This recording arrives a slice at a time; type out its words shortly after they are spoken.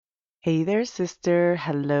Hey there, sister.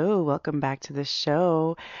 Hello. Welcome back to the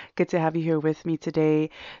show. Good to have you here with me today.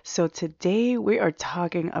 So, today we are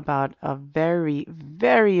talking about a very,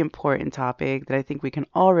 very important topic that I think we can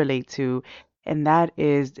all relate to, and that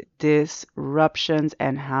is disruptions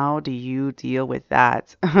and how do you deal with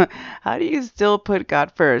that? How do you still put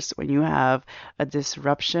God first when you have a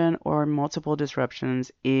disruption or multiple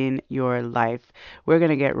disruptions in your life? We're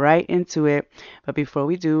going to get right into it. But before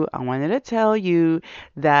we do, I wanted to tell you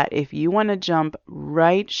that if you want to jump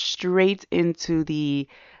right straight into the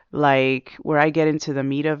where I get into the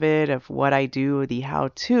meat of it, of what I do, the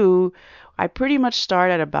how to, I pretty much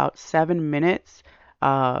start at about 7 minutes.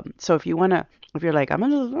 So if you're like, I'm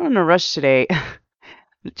in a rush today,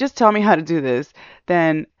 just tell me how to do this,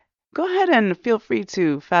 then go ahead and feel free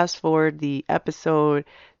to fast forward the episode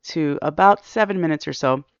to about 7 minutes or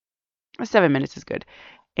so. 7 minutes is good,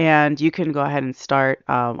 and you can go ahead and start.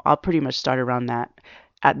 I'll pretty much start around that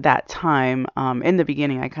at that time. In the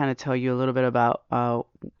beginning, I kind of tell you a little bit about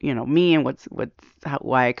me and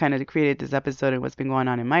why I kind of created this episode and what's been going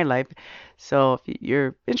on in my life. So if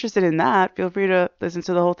you're interested in that, feel free to listen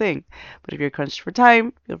to the whole thing. But if you're crunched for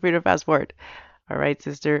time, feel free to fast forward. All right,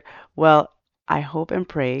 sister. Well, I hope and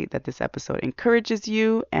pray that this episode encourages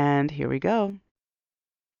you, and here we go.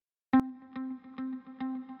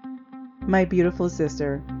 My beautiful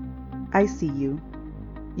sister, I see you.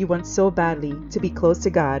 You want so badly to be close to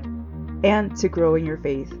God and to grow in your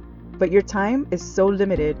faith, but your time is so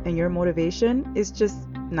limited and your motivation is just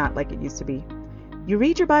not like it used to be. You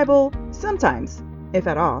read your Bible sometimes, if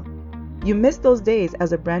at all. You miss those days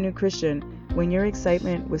as a brand new Christian when your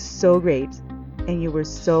excitement was so great and you were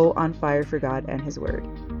so on fire for God and His Word.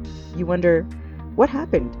 You wonder, what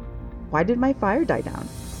happened? Why did my fire die down?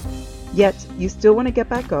 Yet, you still want to get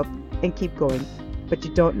back up and keep going, but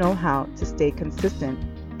you don't know how to stay consistent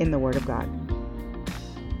in the Word of God.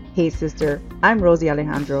 Hey sister, I'm Rosie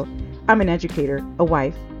Alejandro. I'm an educator, a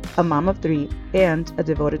wife, a mom of three, and a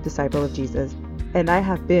devoted disciple of Jesus, and I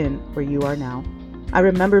have been where you are now. I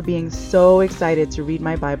remember being so excited to read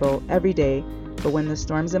my Bible every day, but when the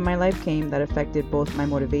storms in my life came that affected both my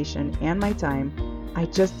motivation and my time, I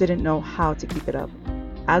just didn't know how to keep it up.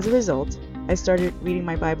 As a result, I started reading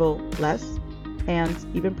my Bible less and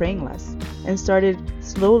even praying less, and started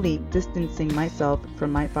slowly distancing myself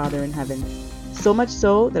from my Father in heaven. So much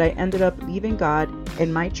so that I ended up leaving God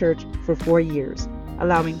and my church for 4 years,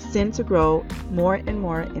 allowing sin to grow more and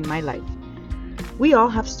more in my life. We all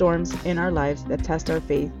have storms in our lives that test our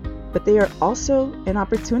faith, but they are also an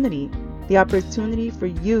opportunity, the opportunity for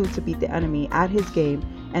you to beat the enemy at his game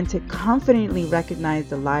and to confidently recognize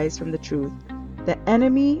the lies from the truth. The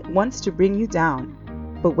enemy wants to bring you down,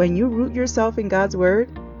 but when you root yourself in God's word,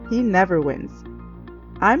 he never wins.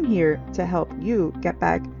 I'm here to help you get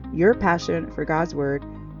back your passion for God's word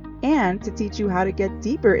and to teach you how to get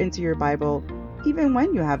deeper into your Bible even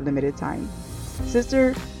when you have limited time.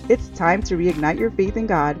 Sister, it's time to reignite your faith in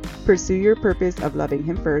God, pursue your purpose of loving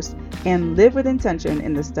Him first, and live with intention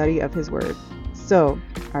in the study of His word. So,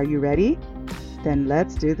 are you ready? Then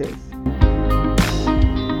let's do this.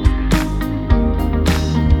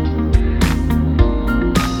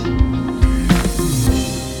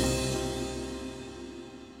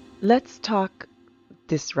 Let's talk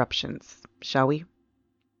disruptions, shall we?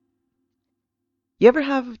 You ever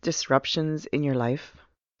have disruptions in your life?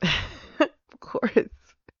 Of course.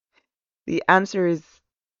 The answer is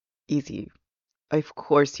easy. Of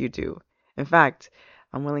course you do. In fact,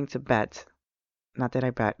 I'm willing to bet, not that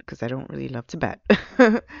I bet because I don't really love to bet,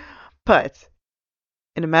 but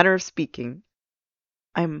in a matter of speaking,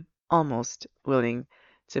 I'm almost willing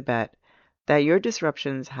to bet that your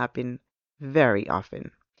disruptions happen very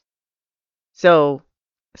often. So,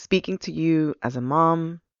 speaking to you as a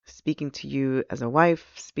mom, speaking to you as a wife,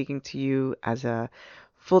 speaking to you as a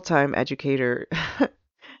full-time educator,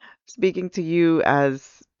 speaking to you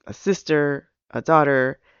as a sister, a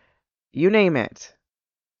daughter, you name it.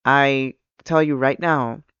 I tell you right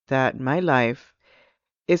now that my life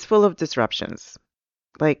is full of disruptions,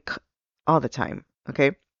 like all the time,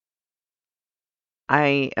 okay?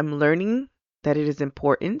 I am learning that it is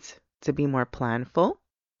important to be more planful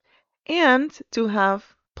and to have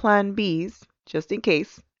plan Bs just in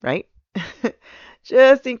case, right?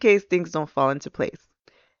 Just in case things don't fall into place.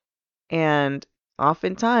 And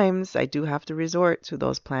oftentimes I do have to resort to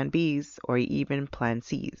those plan Bs or even plan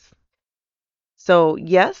Cs. So,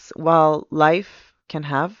 yes, while life can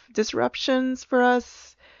have disruptions for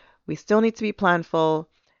us, we still need to be planful.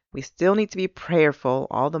 We still need to be prayerful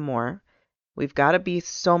all the more. We've got to be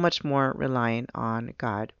so much more reliant on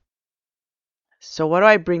God. So, why do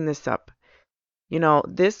I bring this up?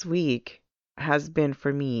 This week has been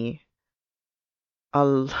for me.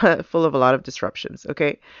 full of a lot of disruptions.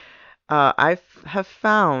 Okay, have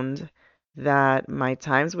found that my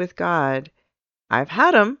times with God, I've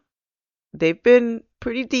had them. They've been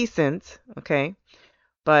pretty decent. Okay,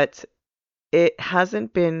 but it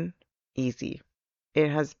hasn't been easy. It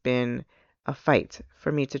has been a fight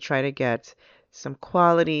for me to try to get some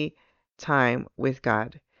quality time with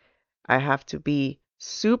God. I have to be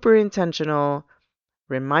super intentional,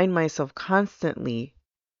 remind myself constantly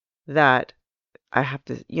that I have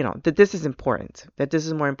to, that this is important, that this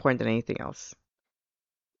is more important than anything else.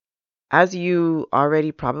 As you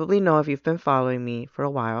already probably know if you've been following me for a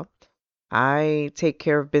while, I take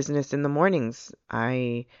care of business in the mornings.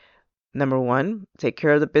 Number one, take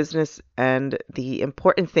care of the business and the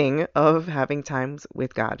important thing of having times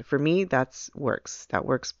with God. For me, that works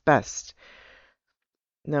best.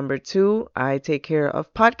 Number two, I take care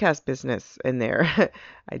of podcast business in there.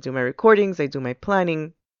 I do my recordings, I do my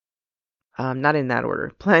planning, not in that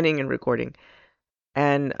order, planning and recording.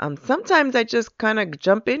 And sometimes I just kind of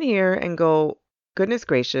jump in here and go, goodness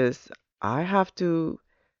gracious, I have to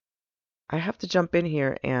I have to jump in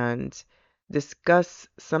here and discuss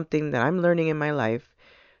something that I'm learning in my life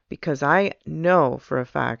because I know for a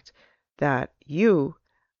fact that you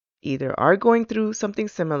either are going through something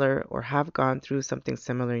similar or have gone through something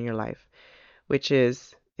similar in your life, which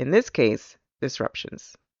is, in this case,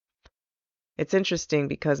 disruptions. It's interesting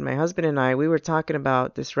because my husband and I, we were talking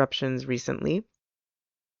about disruptions recently,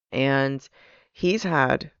 and he's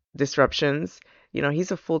had disruptions.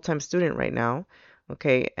 He's a full-time student right now.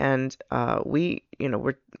 Okay, and we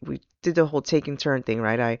did the whole taking turn thing,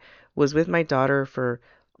 right? I was with my daughter for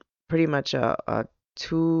pretty much a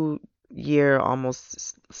 2 year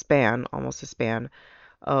almost a span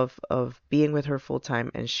of being with her full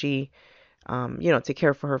time, and she, take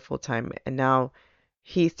care for her full time. And now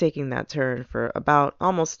he's taking that turn for about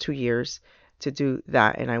almost 2 years to do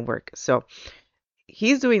that, and I work. So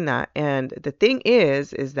he's doing that, and the thing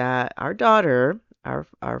is that our daughter, our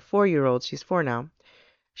 4-year-old, she's 4 now.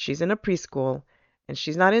 She's in a preschool, and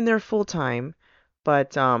she's not in there full time,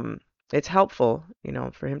 but it's helpful,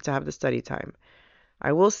 for him to have the study time.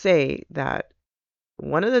 I will say that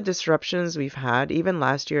one of the disruptions we've had, even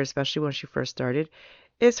last year, especially when she first started,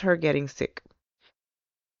 is her getting sick.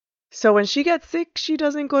 So when she gets sick, she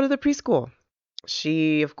doesn't go to the preschool.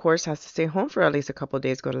 She, of course, has to stay home for at least a couple of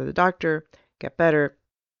days, go to the doctor, get better.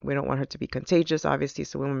 We don't want her to be contagious, obviously,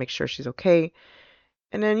 so we want to make sure she's okay.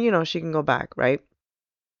 And then, she can go back, right?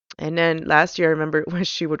 And then last year, I remember when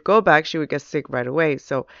she would go back, she would get sick right away.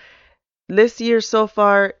 So this year so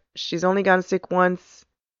far, she's only gotten sick once.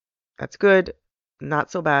 That's good,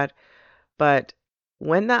 not so bad. But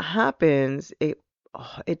when that happens,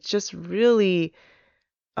 it just really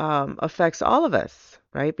affects all of us,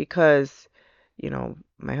 right? Because,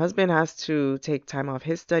 my husband has to take time off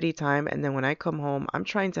his study time, and then when I come home, I'm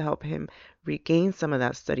trying to help him regain some of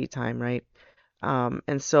that study time, right?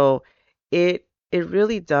 And so it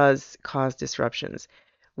really does cause disruptions.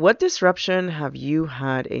 What disruption have you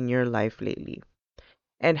had in your life lately?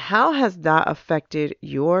 And how has that affected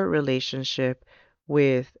your relationship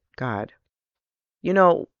with God? You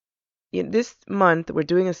know, this month we're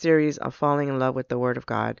doing a series of falling in love with the Word of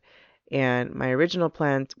God. And my original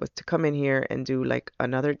plan was to come in here and do like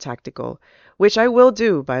another tactical, which I will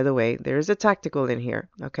do, by the way. There is a tactical in here,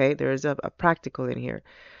 okay? There is a practical in here.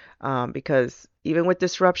 Because even with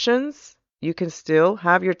disruptions, you can still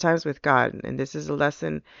have your times with God. And this is a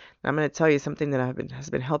lesson. I'm going to tell you something that has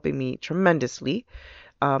been helping me tremendously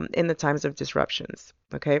in the times of disruptions.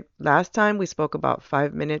 Okay. Last time we spoke about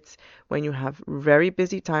 5 minutes when you have very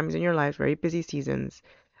busy times in your life, very busy seasons.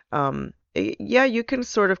 Yeah, you can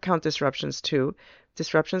sort of count disruptions too.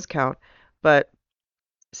 Disruptions count, but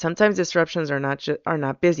sometimes disruptions are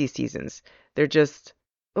not busy seasons. They're just,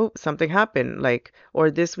 oh, something happened, like, or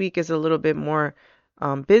this week is a little bit more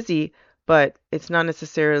busy, but it's not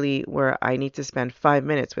necessarily where I need to spend 5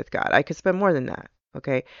 minutes with God. I could spend more than that.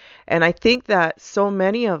 Okay. And I think that so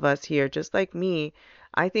many of us here, just like me,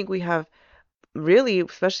 I think we have really,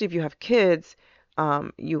 especially if you have kids,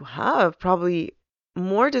 you have probably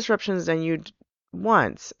more disruptions than you'd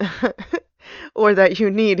want or that you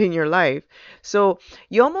need in your life. So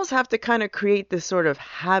you almost have to kind of create this sort of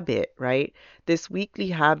habit, right? This weekly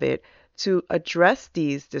habit to address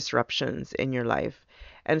these disruptions in your life.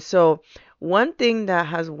 And so one thing that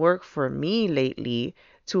has worked for me lately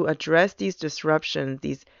to address these disruptions,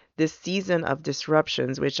 this season of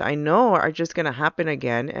disruptions, which I know are just going to happen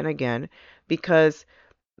again and again because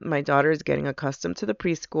my daughter is getting accustomed to the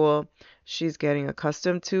preschool. She's getting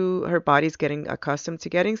accustomed to her body's getting accustomed to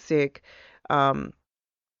getting sick. Um,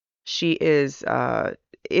 she is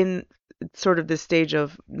in sort of this stage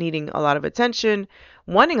of needing a lot of attention,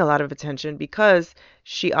 wanting a lot of attention because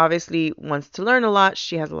she obviously wants to learn a lot.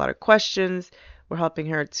 She has a lot of questions. We're helping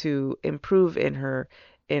her to improve in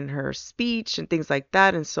her speech and things like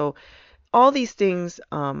that. And so all these things,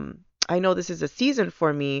 I know this is a season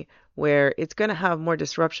for me where it's going to have more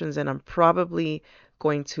disruptions than I'm probably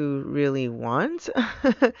going to really want.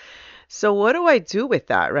 So what do I do with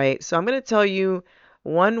that, right? So I'm going to tell you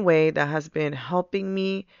one way that has been helping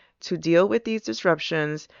me to deal with these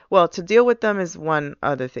disruptions. Well, to deal with them is one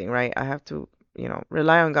other thing, right? I have to,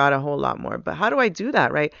 rely on God a whole lot more. But how do I do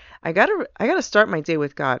that, right? I got to start my day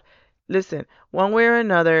with God. Listen, one way or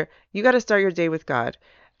another, you got to start your day with God.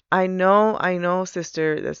 I know,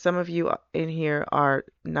 sister, that some of you in here are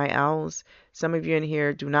night owls. Some of you in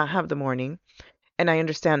here do not have the morning. And I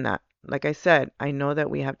understand that. Like I said, I know that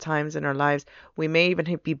we have times in our lives, we may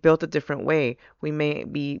even be built a different way. We may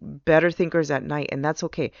be better thinkers at night, and that's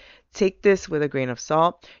okay. Take this with a grain of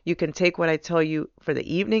salt. You can take what I tell you for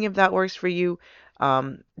the evening if that works for you.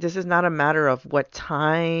 This is not a matter of what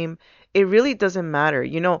time. It really doesn't matter.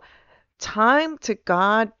 Time to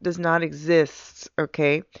God does not exist,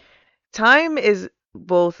 okay? Time is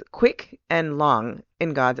both quick and long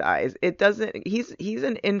in God's eyes. It doesn't he's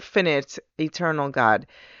an infinite, eternal God.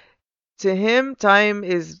 To him, time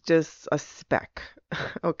is just a speck.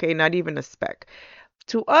 Okay, not even a speck.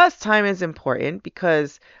 To us, time is important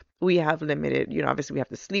because we have limited, obviously we have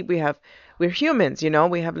to sleep, we're humans,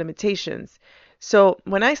 we have limitations. So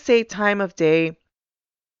when I say time of day,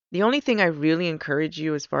 the only thing I really encourage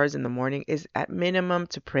you as far as in the morning is at minimum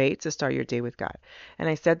to pray to start your day with God. And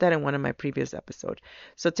I said that in one of my previous episodes.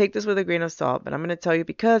 So take this with a grain of salt, but I'm going to tell you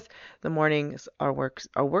because the mornings are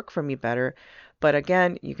work for me better. But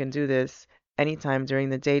again, you can do this anytime during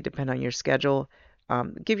the day, depend on your schedule.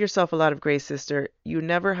 Give yourself a lot of grace, sister. You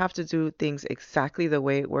never have to do things exactly the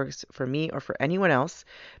way it works for me or for anyone else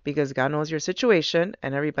because God knows your situation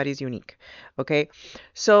and everybody's unique. Okay.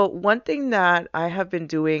 So one thing that I have been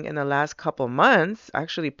doing in the last couple months,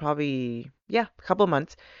 actually probably, yeah, a couple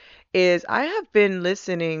months, is I have been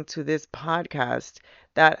listening to this podcast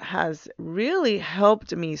that has really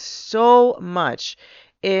helped me so much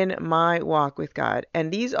in my walk with God.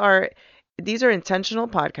 And these are intentional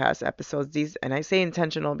podcast episodes. And I say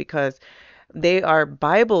intentional because they are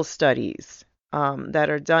Bible studies that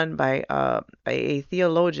are done by a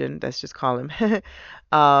theologian, let's just call him,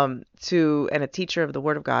 and a teacher of the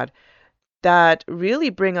Word of God that really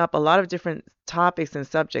bring up a lot of different topics and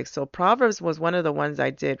subjects. So Proverbs was one of the ones I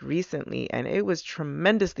did recently, and it was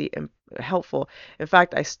tremendously helpful. In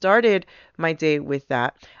fact, I started my day with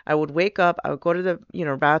that. I would wake up, I would go to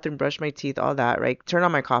the bathroom, brush my teeth, all that, right? Turn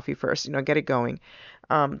on my coffee first, get it going.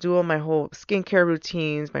 Do all my whole skincare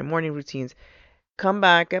routines, my morning routines. Come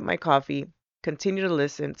back, get my coffee, continue to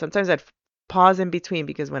listen. Sometimes I'd pause in between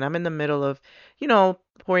because when I'm in the middle of,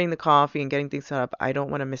 pouring the coffee and getting things set up, I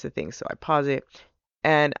don't want to miss a thing. So I pause it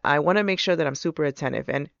and I want to make sure that I'm super attentive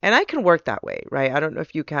and I can work that way, right? I don't know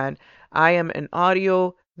if you can. I am an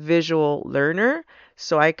audio visual learner,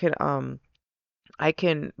 so I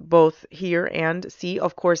can both hear and see.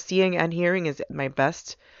 Of course, seeing and hearing is my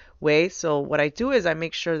best way. So what I do is I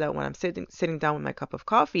make sure that when I'm sitting down with my cup of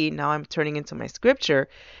coffee, now I'm turning into my scripture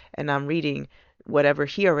and I'm reading whatever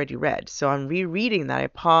he already read. So I'm rereading that. I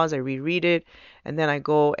pause, I reread it, and then I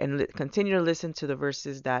go and continue to listen to the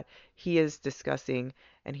verses that he is discussing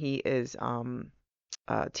and he is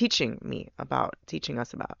teaching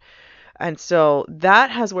us about. And so that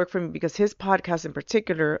has worked for me because his podcasts in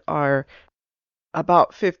particular are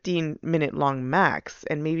about 15-minute long max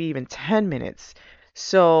and maybe even 10 minutes.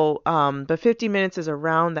 So, but 50 minutes is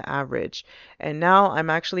around the average. And now I'm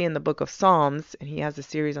actually in the book of Psalms, and he has a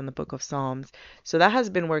series on the book of Psalms. So that has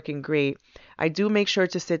been working great. I do make sure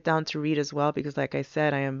to sit down to read as well because, like I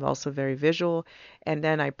said, I am also very visual. And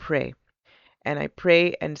then I pray. And I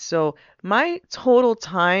pray. And so my total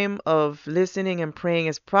time of listening and praying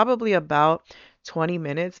is probably about 20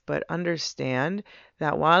 minutes. But understand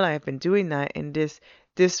that while I have been doing that in this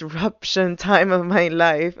disruption time of my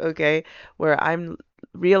life, okay, where I'm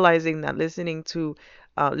realizing that listening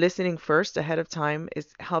first ahead of time is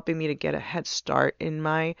helping me to get a head start in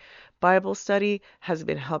my Bible study has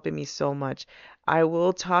been helping me so much. I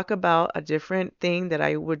will talk about a different thing that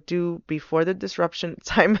I would do before the disruption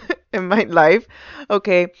time in my life,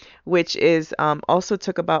 okay, which is also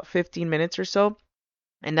took about 15 minutes or so.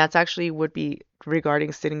 And that's actually would be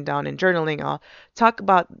regarding sitting down and journaling. I'll talk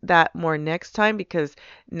about that more next time because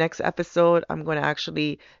next episode I'm going to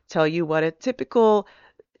actually tell you what a typical,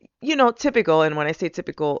 and when I say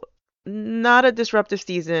typical, not a disruptive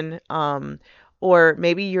season, Or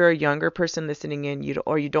maybe you're a younger person listening in,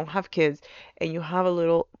 or you don't have kids, and you have a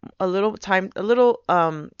little time,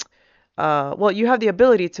 well, you have the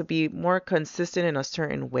ability to be more consistent in a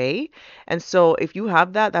certain way. And so if you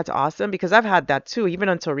have that, that's awesome, because I've had that too, even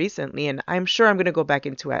until recently, and I'm sure I'm going to go back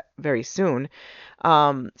into it very soon.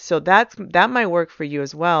 So that might work for you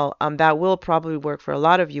as well. That will probably work for a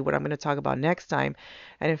lot of you, what I'm going to talk about next time.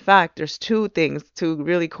 And in fact, there's two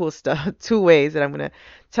really cool stuff, two ways that I'm going to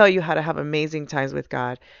tell you how to have amazing times with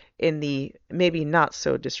God in the maybe not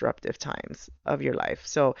so disruptive times of your life.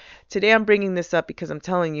 So today I'm bringing this up because I'm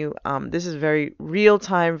telling you, this is very real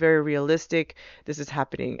time, very realistic. This is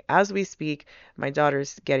happening as we speak. My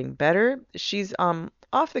daughter's getting better. She's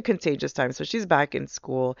off the contagious time, so she's back in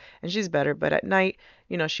school and she's better. But at night,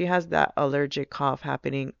 she has that allergic cough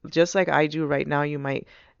happening, just like I do right now. You might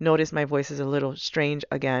notice my voice is a little strange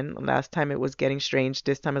again. Last time it was getting strange.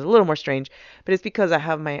 This time it's a little more strange, but it's because I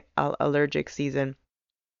have my allergic season.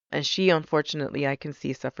 And she, unfortunately, I can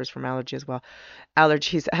see suffers from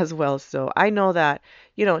allergies as well. So I know that,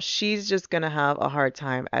 she's just gonna have a hard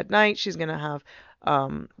time at night. She's gonna have,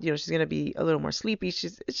 she's gonna be a little more sleepy.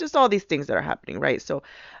 It's just all these things that are happening, right? So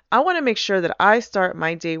I want to make sure that I start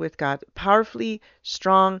my day with God powerfully,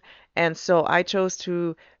 strong. And so I chose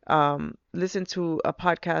to listen to a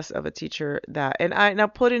podcast of a teacher and I'll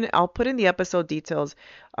put in the episode details,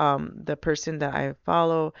 the person that I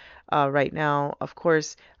follow right now. Of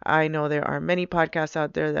course, I know there are many podcasts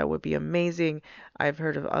out there that would be amazing. I've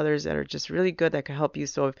heard of others that are just really good that can help you.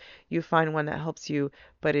 So if you find one that helps you,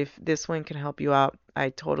 but if this one can help you out, I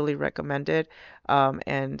totally recommend it.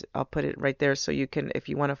 And I'll put it right there so you can, if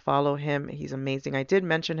you want to follow him, he's amazing. I did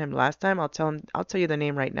mention him last time. I'll tell you the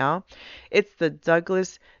name right now. It's the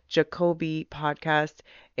Douglas Jacoby podcast,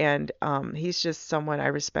 and he's just someone I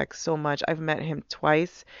respect so much. I've met him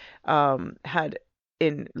twice. Had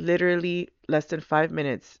in literally less than 5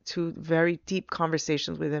 minutes, two very deep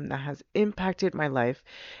conversations with him that has impacted my life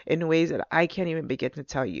in ways that I can't even begin to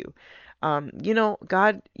tell you.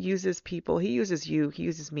 God uses people. He uses you. He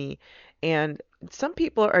uses me. And some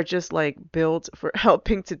people are just like built for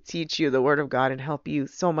helping to teach you the word of God and help you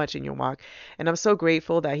so much in your walk. And I'm so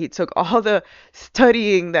grateful that he took all the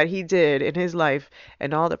studying that he did in his life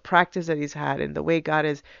and all the practice that he's had and the way God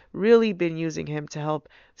has really been using him to help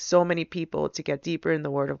so many people to get deeper in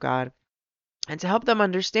the word of God and to help them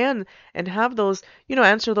understand and have those,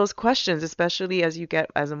 answer those questions, especially as you get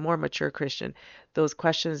as a more mature Christian, those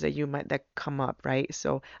questions that come up, right?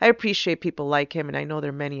 So I appreciate people like him, and I know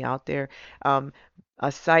there are many out there. Um,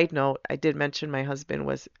 a side note, I did mention my husband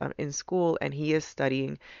was in school and he is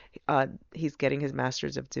studying. He's getting his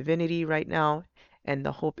master's of divinity right now. And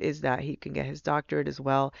the hope is that he can get his doctorate as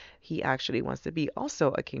well. He actually wants to be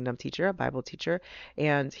also a kingdom teacher, a Bible teacher,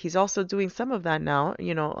 and he's also doing some of that now,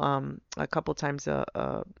 a couple times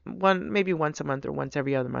maybe once a month or once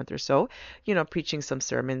every other month or so, preaching some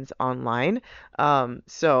sermons online.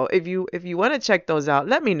 So if you want to check those out,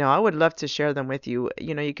 let me know. I would love to share them with you.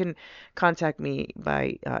 You can contact me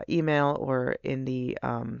by email or in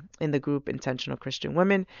the group Intentional Christian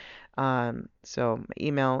Women. So my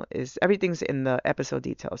email is everything's in the episode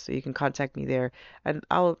details, so you can contact me there, and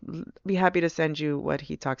I'll be happy to send you what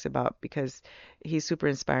he talks about because he's super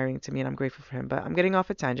inspiring to me and I'm grateful for him. But I'm getting off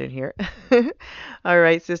a tangent here. All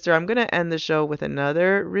right, sister, I'm gonna end the show with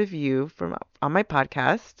another review from on my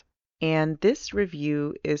podcast. And this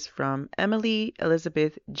review is from Emily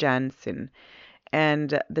Elizabeth Jansen.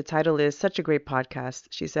 And the title is Such a Great Podcast.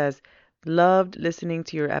 She says, loved listening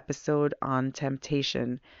to your episode on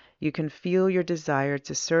temptation. You can feel your desire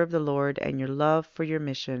to serve the Lord and your love for your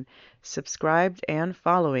mission. Subscribed and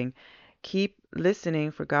following. Keep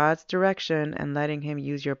listening for God's direction and letting Him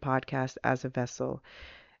use your podcast as a vessel.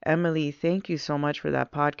 Emily, thank you so much for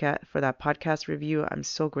that podcast review. I'm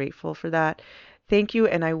so grateful for that. Thank you,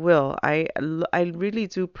 and I will. I really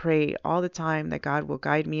do pray all the time that God will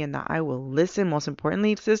guide me and that I will listen. Most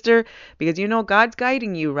importantly, sister, because God's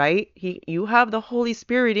guiding you, right? You have the Holy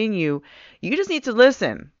Spirit in you. You just need to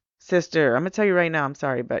listen, sister. I'm gonna tell you right now. I'm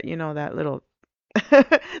sorry, but that little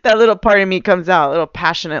that little part of me comes out, a little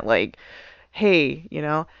passionate, like, hey,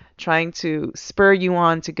 trying to spur you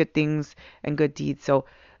on to good things and good deeds. So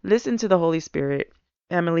listen to the Holy Spirit.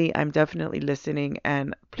 Emily, I'm definitely listening.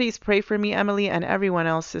 And please pray for me, Emily, and everyone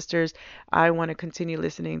else, sisters. I want to continue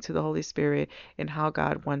listening to the Holy Spirit and how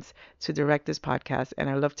God wants to direct this podcast. And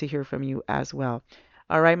I love to hear from you as well.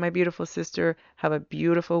 All right, my beautiful sister, have a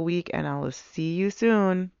beautiful week, and I will see you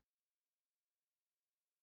soon.